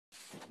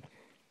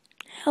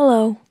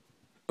Hello,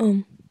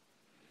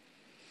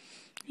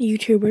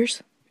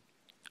 YouTubers.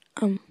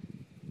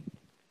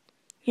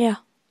 Yeah,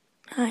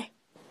 hi.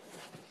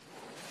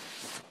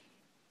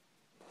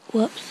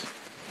 Whoops.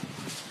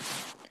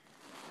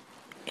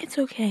 It's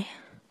okay.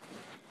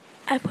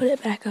 I put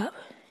it back up.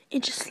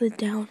 It just slid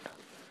down.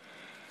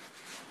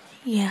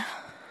 Yeah.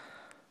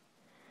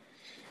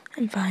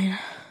 I'm fine.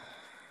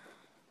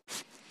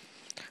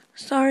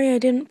 Sorry I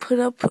didn't put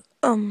up,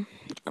 a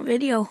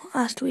video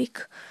last week.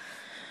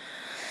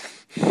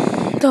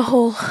 The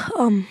whole,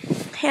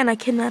 Hannah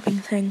kidnapping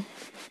thing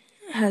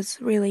has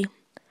really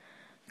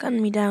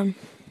gotten me down.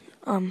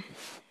 And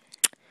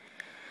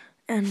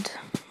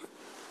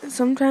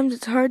sometimes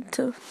it's hard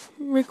to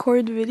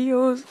record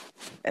videos,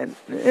 and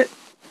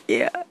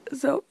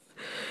so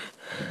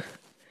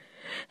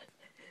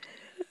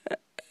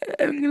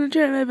I'm gonna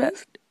try my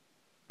best.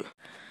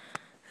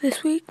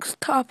 This week's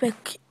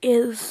topic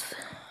is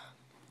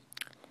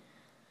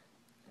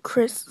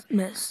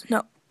Christmas.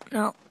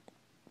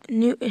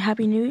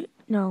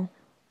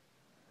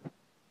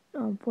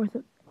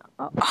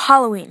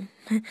 Halloween.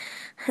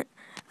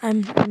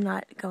 I'm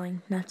not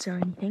going nuts or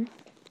anything.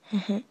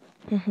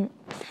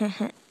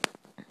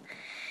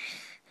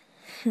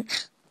 Did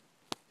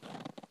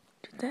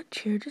that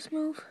chair just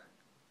move?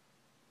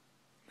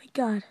 My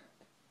God.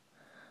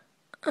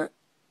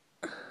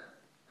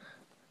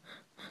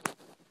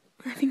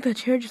 I think that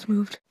chair just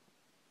moved.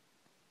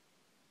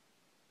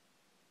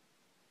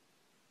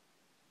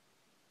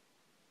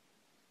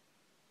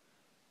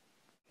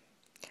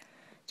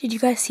 Did you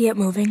guys see it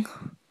moving?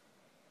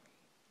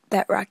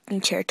 That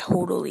rocking chair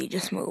totally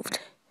just moved.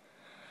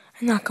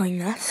 I'm not going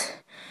nuts.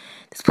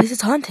 This place is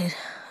haunted.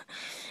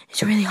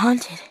 It's really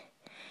haunted.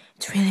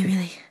 It's really,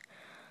 really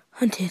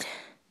haunted.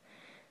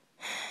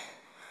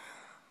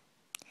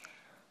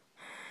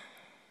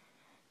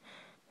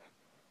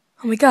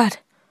 Oh my God.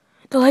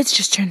 The lights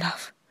just turned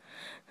off.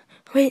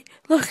 Wait,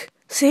 look.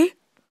 See?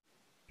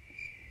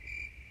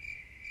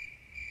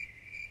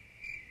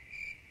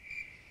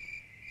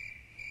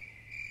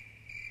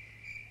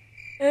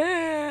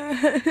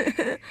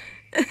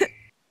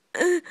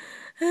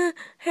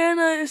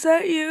 Hannah, is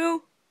that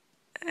you?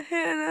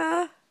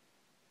 Hannah,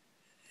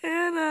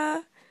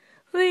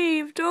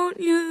 leave. Don't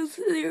use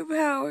your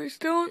powers.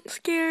 Don't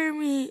scare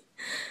me.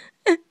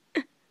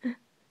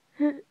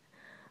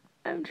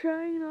 I'm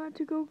trying not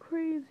to go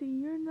crazy.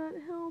 You're not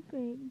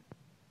helping.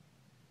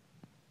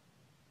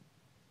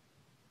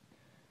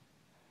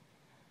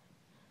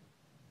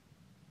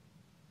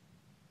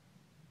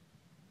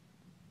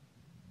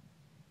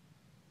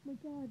 Oh my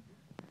God,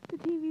 the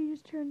TV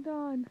just turned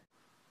on.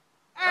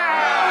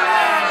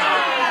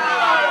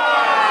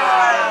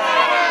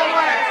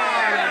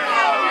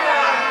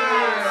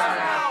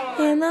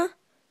 Hannah?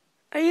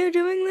 Are you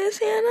doing this,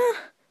 Hannah?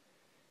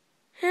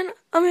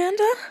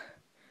 Amanda?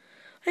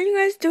 Are you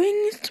guys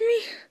doing this to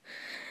me?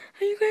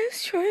 Are you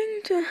guys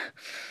trying to...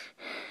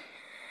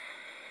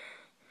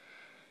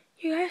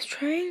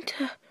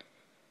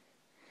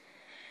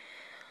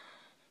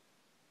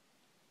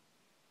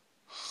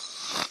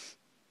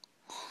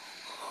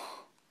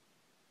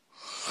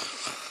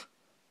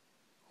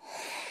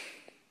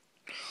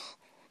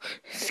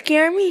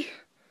 scare me?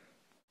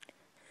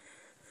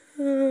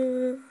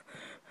 I'm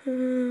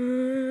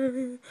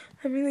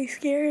really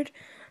scared.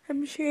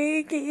 I'm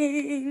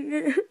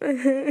shaking.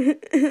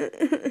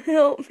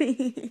 Help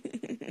me.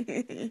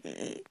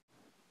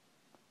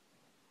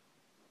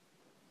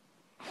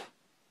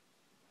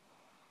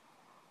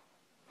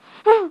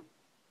 Are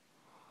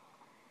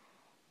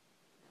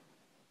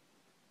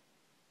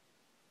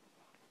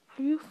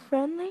you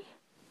friendly?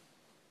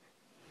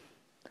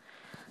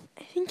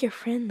 I think you're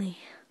friendly.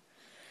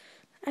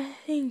 I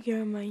think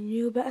you're my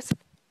new best...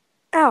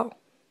 Ow!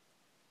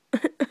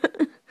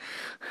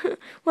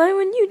 Why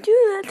would you do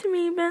that to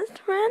me, best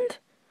friend?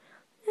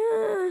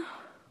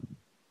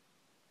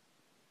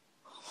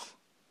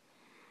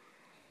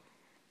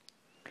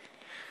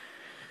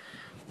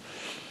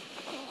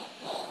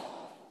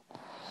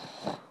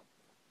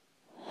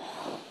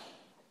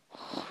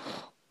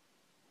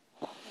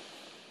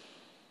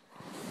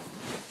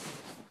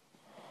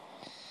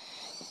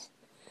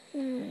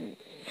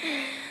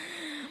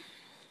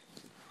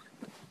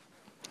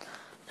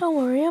 Don't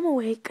worry, I'm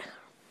awake.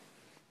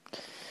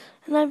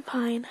 And I'm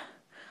fine.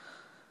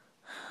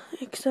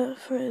 Except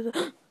for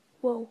the...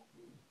 Whoa.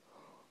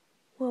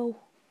 Who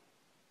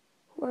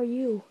are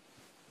you?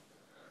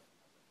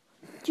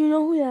 Do you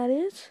know who that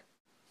is?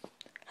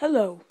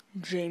 Hello,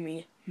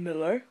 Jamie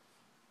Miller.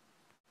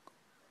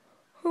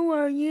 Who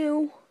are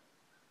you?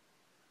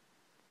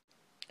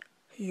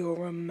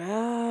 Your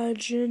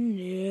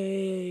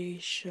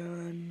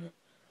imagination.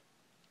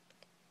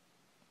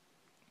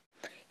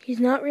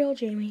 He's not real,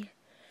 Jamie.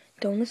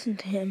 Don't listen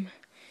to him.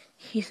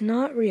 He's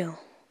not real.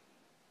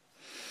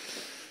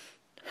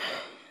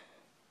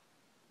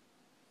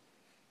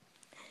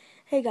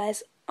 Hey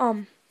guys,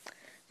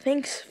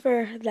 thanks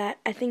for that.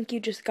 I think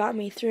you just got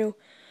me through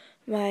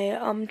my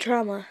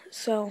trauma,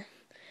 so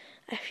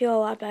I feel a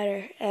lot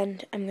better,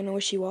 and I'm gonna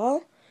wish you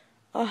all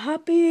A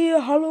happy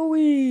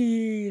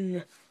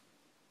Halloween!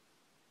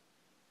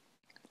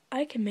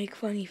 I can make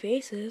funny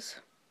faces.